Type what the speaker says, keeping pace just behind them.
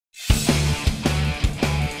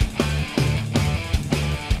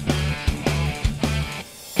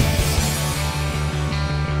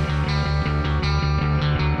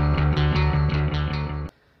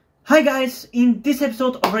Hi guys, in this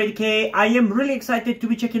episode of RadioK, I am really excited to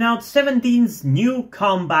be checking out 17's new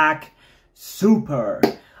comeback, Super.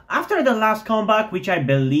 After the last comeback, which I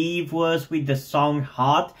believe was with the song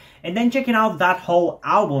Hot, and then checking out that whole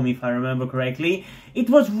album if I remember correctly, it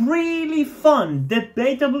was really fun.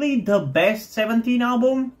 Debatably the best 17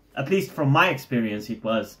 album, at least from my experience it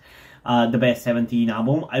was the best 17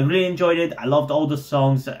 album. I really enjoyed it, I loved all the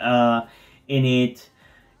songs in it.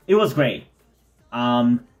 It was great.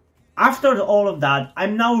 After all of that,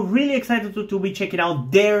 I'm now really excited to be checking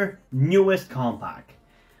out their newest comeback.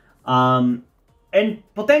 And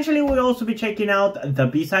potentially we'll also be checking out the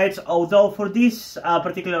B-sides, although for this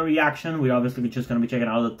particular reaction, we're obviously just going to be checking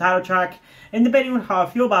out the title track. And depending on how I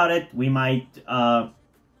feel about it, we might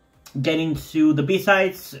get into the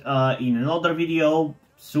B-sides in another video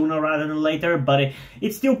sooner rather than later. But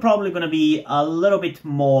it's still probably going to be a little bit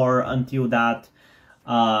more until that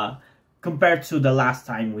compared to the last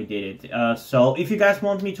time we did it. So if you guys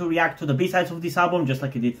want me to react to the B-sides of this album, just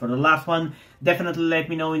like I did for the last one, definitely let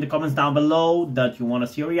me know in the comments down below that you want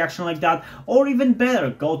to see a reaction like that. Or even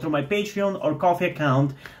better, go through my Patreon or Ko-fi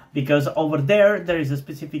account, because over there is a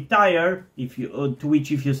specific tier to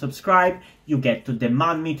which if you subscribe, you get to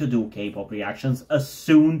demand me to do K-pop reactions as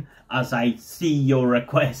soon as I see your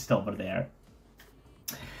request over there.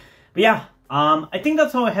 But yeah, I think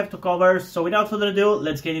that's all I have to cover, so without further ado,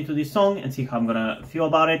 let's get into this song and see how I'm gonna feel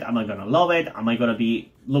about it. Am I gonna love it? Am I gonna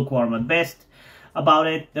be lukewarm at best about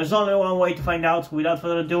it? There's only one way to find out, so without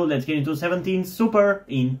further ado, let's get into 17 Super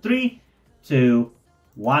in 3, 2,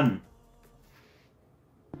 1.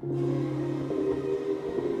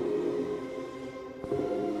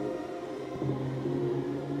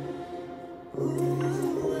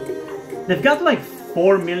 They've got like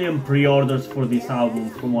 4 million pre-orders for this album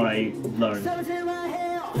from what I learned,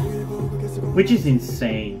 which is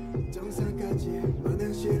insane.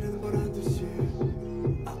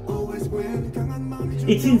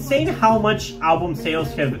 It's insane how much album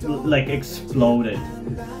sales have like exploded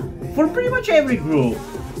for pretty much every group.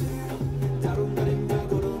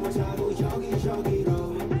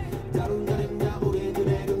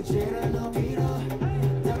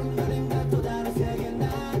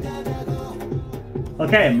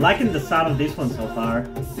 Okay, I'm liking the sound of this one so far.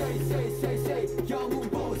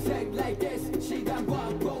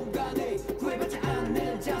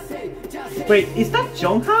 Wait, is that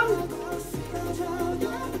Jonghan?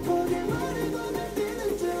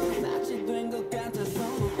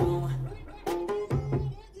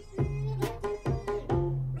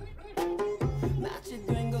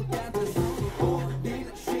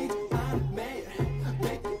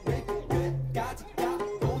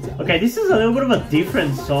 Okay, this is a little bit of a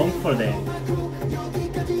different song for them.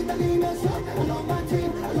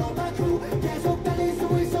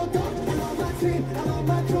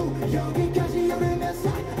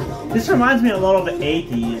 This reminds me a lot of the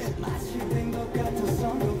 80s.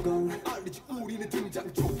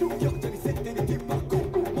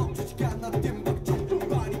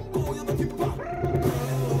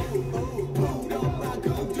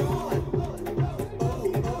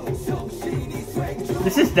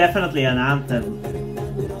 This is definitely an anthem.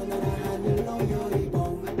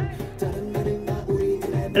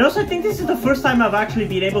 And also I think this is the first time I've actually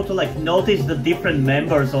been able to like notice the different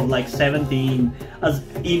members of like 17 as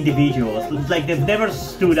individuals. Like they've never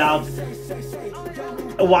stood out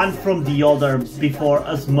one from the other before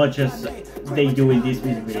as much as they do in this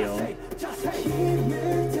music video.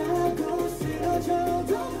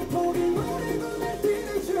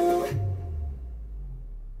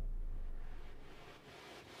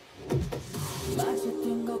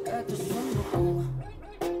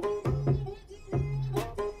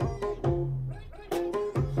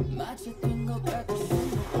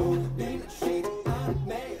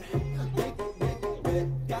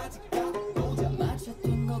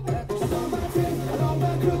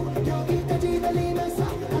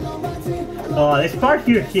 Oh, this part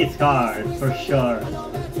here hits hard, for sure.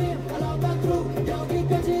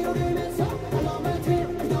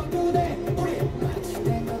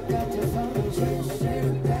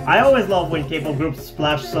 I always love when K-pop groups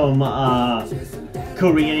splash some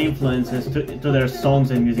Korean influences to their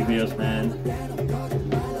songs and music videos, man.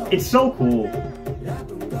 It's so cool.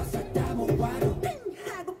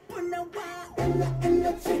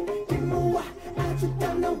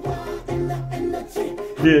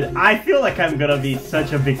 Dude, I feel like I'm gonna be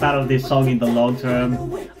such a big fan of this song in the long term.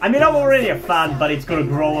 I mean, I'm already a fan, but it's gonna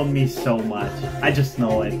grow on me so much. I just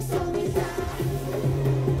know it.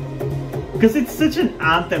 Because it's such an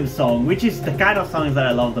anthem song, which is the kind of songs that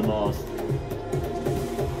I love the most.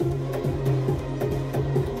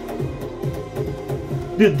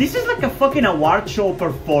 Dude, this is like a fucking award show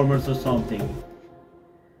performance or something.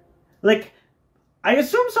 Like, I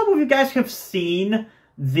assume some of you guys have seen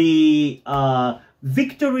the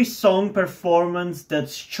victory song performance that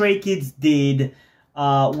Stray Kids did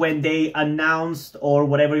when they announced, or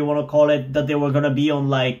whatever you want to call it, that they were gonna be on,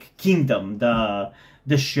 like, Kingdom,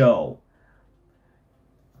 the show.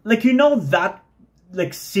 Like, you know that,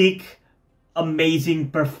 like, sick,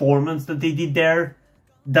 amazing performance that they did there?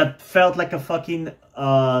 That felt like a fucking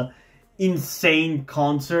insane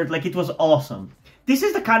concert. Like, it was awesome. This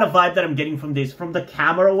is the kind of vibe that I'm getting from this, from the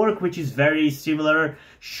camera work, which is very similar,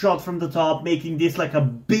 shot from the top, making this like a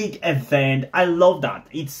big event. I love that.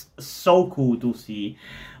 It's so cool to see.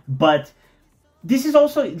 But this is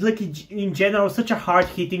also, like, in general, such a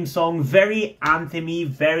hard-hitting song, very anthemy,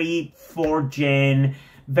 very 4gen,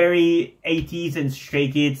 very 80s and Stray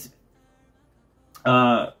Kids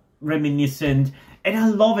reminiscent. And I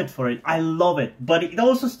love it for it. I love it. But it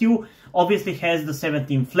also still obviously has the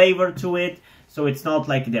 17 flavor to it. So it's not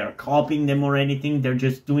like they're copying them or anything. They're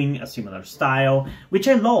just doing a similar style, which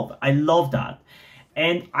I love. I love that.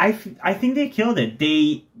 And I think they killed it.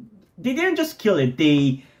 They didn't just kill it.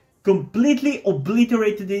 They completely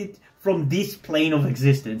obliterated it from this plane of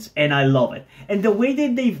existence. And I love it. And the way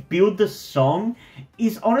that they've built the song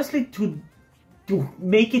is honestly to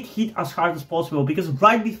make it hit as hard as possible. Because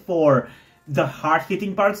right before the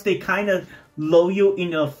hard-hitting parts, they kind of lull you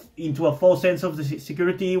into a false sense of the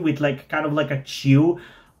security with, like, kind of like a chill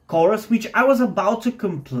chorus, which I was about to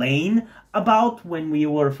complain about when we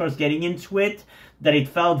were first getting into it, that it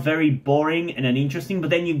felt very boring and uninteresting. But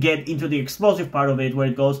then you get into the explosive part of it, where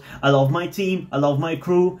it goes, I love my team, I love my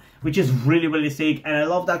crew, which is really, really sick. And I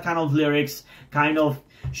love that kind of lyrics, kind of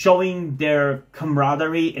showing their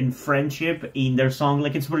camaraderie and friendship in their song.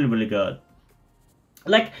 Like, it's really, really good.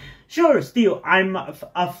 Like, sure, still, I'm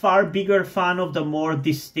a far bigger fan of the more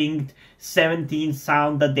distinct 17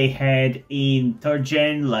 sound that they had in 3rd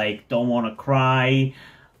gen, like Don't Wanna Cry,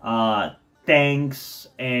 Thanks,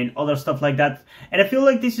 and other stuff like that. And I feel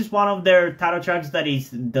like this is one of their title tracks that is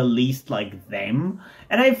the least like them.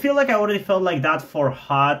 And I feel like I already felt like that for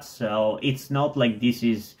Hot, so it's not like this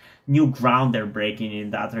is new ground they're breaking in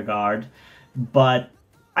that regard. But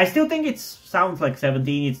I still think it sounds like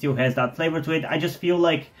 17, it still has that flavor to it. I just feel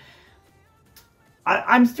like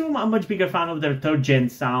I'm still a much bigger fan of their 3rd gen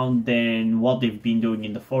sound than what they've been doing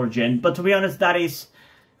in the 4th gen. But to be honest, that is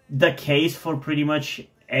the case for pretty much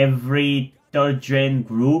every 3rd gen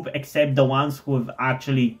group, except the ones who have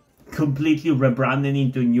actually completely rebranded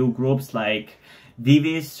into new groups, like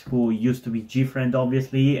Vivis, who used to be G-Friend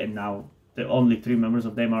obviously, and now the only 3 members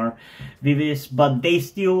of them are Vivis, but they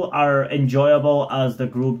still are enjoyable as the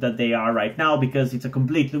group that they are right now, because it's a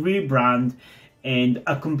completely rebrand and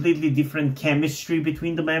a completely different chemistry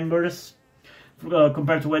between the members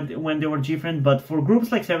compared to when they were different. But for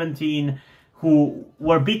groups like 17, who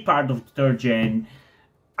were a big part of 3rd gen,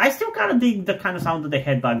 I still kind of dig the kind of sound that they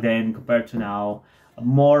had back then compared to now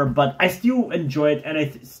more, but I still enjoy it, and I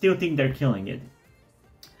still think they're killing it.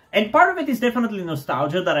 And part of it is definitely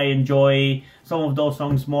nostalgia, that I enjoy some of those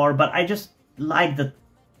songs more, but I just like the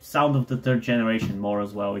sound of the 3rd generation more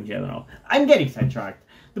as well in general. I'm getting sidetracked.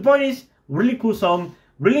 The point is, really cool song,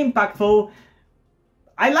 really impactful.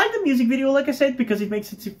 I like the music video, like I said, because it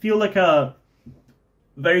makes it feel like a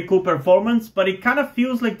very cool performance, but it kind of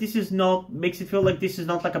feels like this is not, makes it feel like this is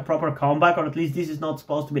not like a proper comeback, or at least this is not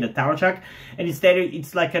supposed to be the title track, and instead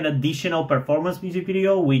it's like an additional performance music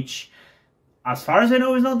video, which, as far as I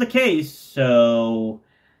know, is not the case. So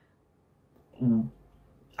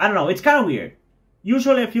I don't know, it's kind of weird.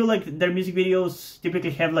 Usually I feel like their music videos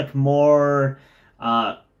typically have like more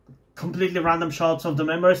completely random shots of the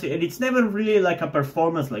members, and it's never really like a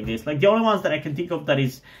performance like this. Like, the only ones that I can think of that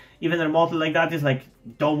is even remotely like that is like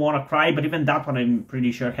Don't Wanna Cry, but even that one I'm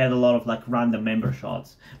pretty sure had a lot of like random member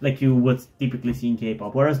shots, like you would typically see in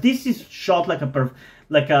K-pop. Whereas this is shot like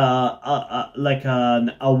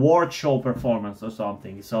an award show performance or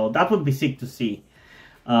something. So that would be sick to see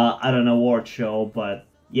at an award show. But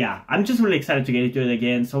yeah, I'm just really excited to get into it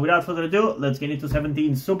again. So without further ado, let's get into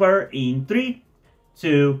 17 Super in 3,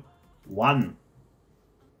 2, 1.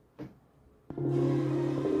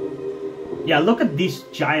 Yeah, look at this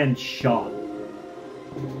giant shot.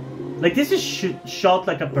 Like, this is shot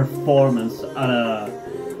like a performance at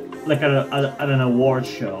an award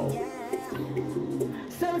show.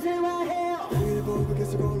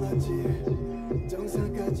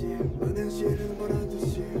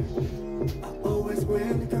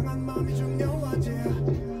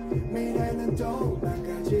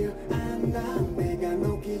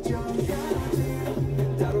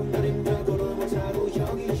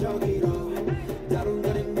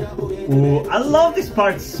 Ooh, I love this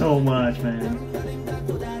part so much, man.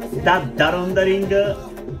 That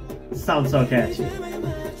darundaringa sounds so catchy.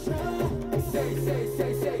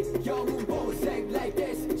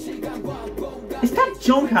 Is that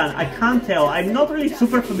Jonghan? I can't tell. I'm not really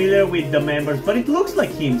super familiar with the members, but it looks like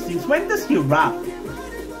him. Since when does he rap?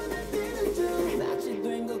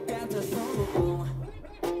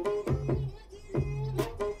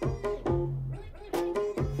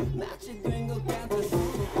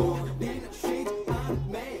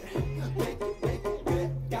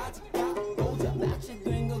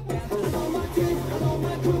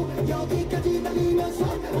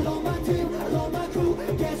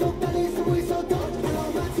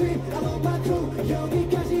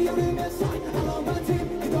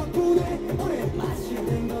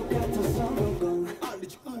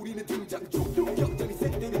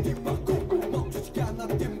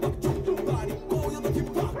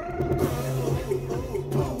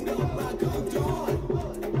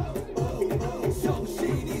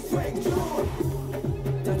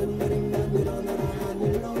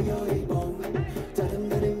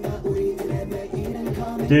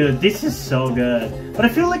 Dude, this is so good. But I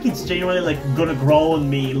feel like it's genuinely like gonna grow on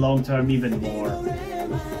me long term even more.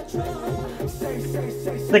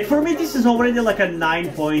 Like for me this is already like a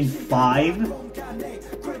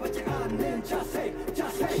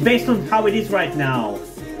 9.5 based on how it is right now.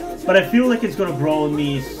 But I feel like it's gonna grow on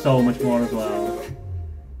me so much more as well.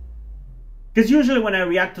 Because usually when I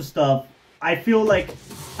react to stuff, I feel like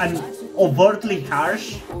I'm overtly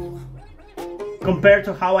harsh compared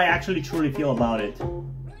to how I actually truly feel about it.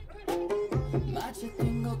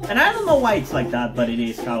 And I don't know why it's like that, but it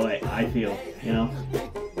is how I feel, you know?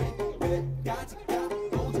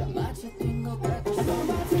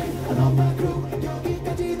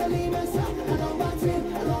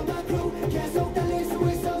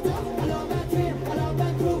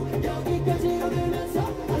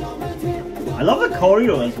 I love the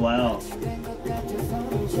choreo as well.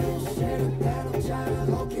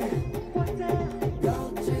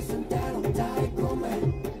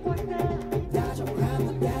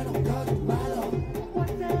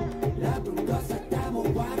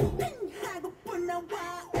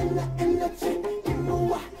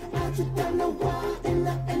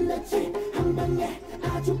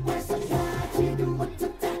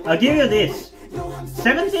 I'll give you this.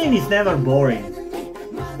 17 is never boring.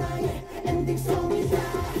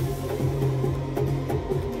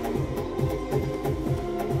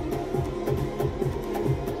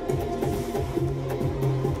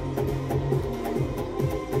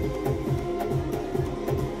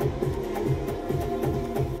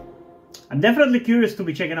 I'm definitely curious to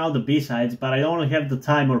be checking out the B-sides, but I don't have the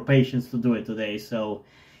time or patience to do it today, so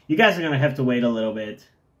you guys are gonna have to wait a little bit.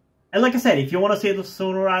 And like I said, if you want to see it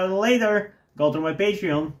sooner rather than later, go through my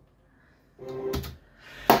Patreon.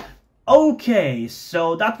 Okay,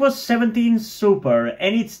 so that was 17 Super,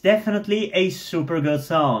 and it's definitely a super good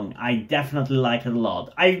song. I definitely like it a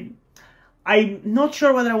lot. I'm not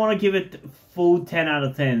sure whether I want to give it full 10 out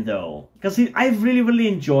of 10 though, because I really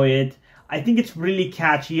enjoy it. I think it's really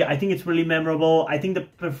catchy, I think it's really memorable, I think the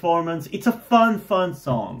performance, it's a fun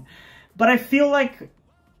song. But I feel like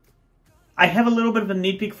I have a little bit of a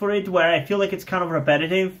nitpick for it, where I feel like it's kind of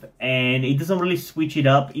repetitive, and it doesn't really switch it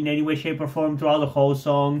up in any way, shape or form throughout the whole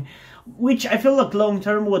song, which I feel like long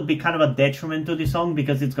term would be kind of a detriment to the song,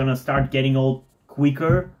 because it's gonna start getting old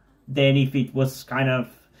quicker than if it was kind of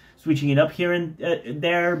switching it up here and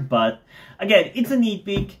there. But again, it's a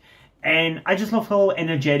nitpick. And I just love how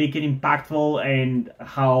energetic and impactful and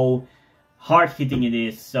how hard-hitting it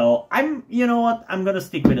is. So you know what, I'm gonna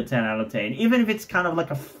stick with a 10 out of 10. Even if it's kind of like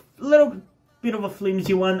a little bit of a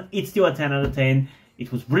flimsy one, it's still a 10 out of 10.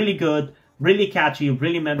 It was really good, really catchy,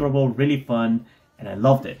 really memorable, really fun, and I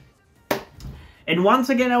loved it. And once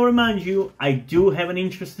again, I'll remind you, I do have an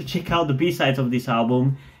interest to check out the B-sides of this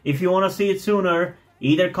album. If you want to see it sooner,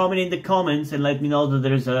 either comment in the comments and let me know that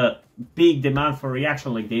there's a big demand for a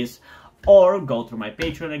reaction like this, or go through my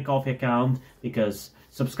Patreon and Ko-fi account, because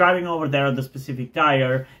subscribing over there at the specific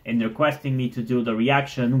tier and requesting me to do the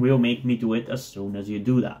reaction will make me do it as soon as you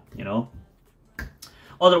do that, you know?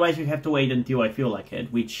 Otherwise, you have to wait until I feel like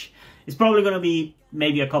it, which is probably going to be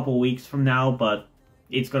maybe a couple weeks from now, but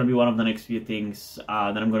it's going to be one of the next few things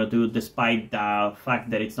that I'm going to do, despite the fact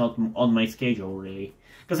that it's not on my schedule, really.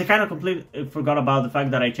 Because I kind of completely forgot about the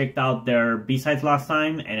fact that I checked out their B-sides last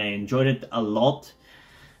time, and I enjoyed it a lot.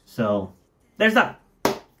 So, there's that.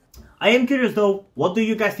 I am curious though, what do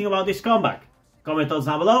you guys think about this comeback? Comment thoughts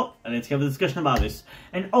down below, and let's have a discussion about this.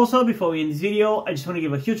 And also, before we end this video, I just want to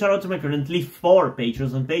give a huge shout out to my currently 4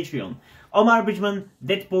 patrons on Patreon. Omar Bridgman,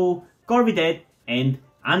 Deadpool, Corby Dead, and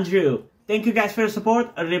Andrew. Thank you guys for your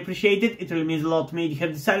support, I really appreciate it. It really means a lot to me. You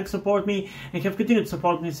have decided to support me and have continued to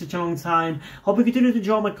support me for such a long time. Hope you continue to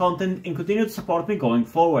enjoy my content and continue to support me going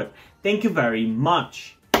forward. Thank you very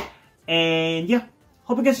much. And yeah,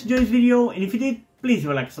 hope you guys enjoyed this video, and if you did, please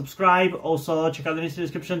leave a like, subscribe. Also, check out the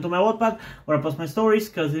description to my Wattpad where I post my stories,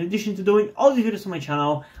 because in addition to doing all these videos on my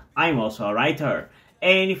channel, I'm also a writer.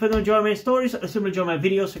 And if you don't enjoy my stories or simply enjoy my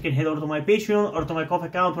videos, you can head over to my Patreon or to my Ko-fi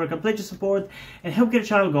account where you can pledge your support and help get the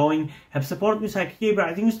channel going, help support me so I can keep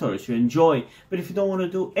writing stories you enjoy. But if you don't want to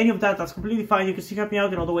do any of that, that's completely fine. You can still help me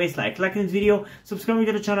out in other ways, like liking this video, subscribing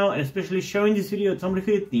to the channel, and especially sharing this video with somebody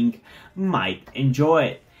who you think might enjoy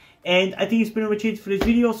it. And I think it's pretty much it for this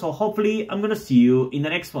video, so hopefully I'm gonna see you in the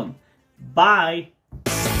next one. Bye!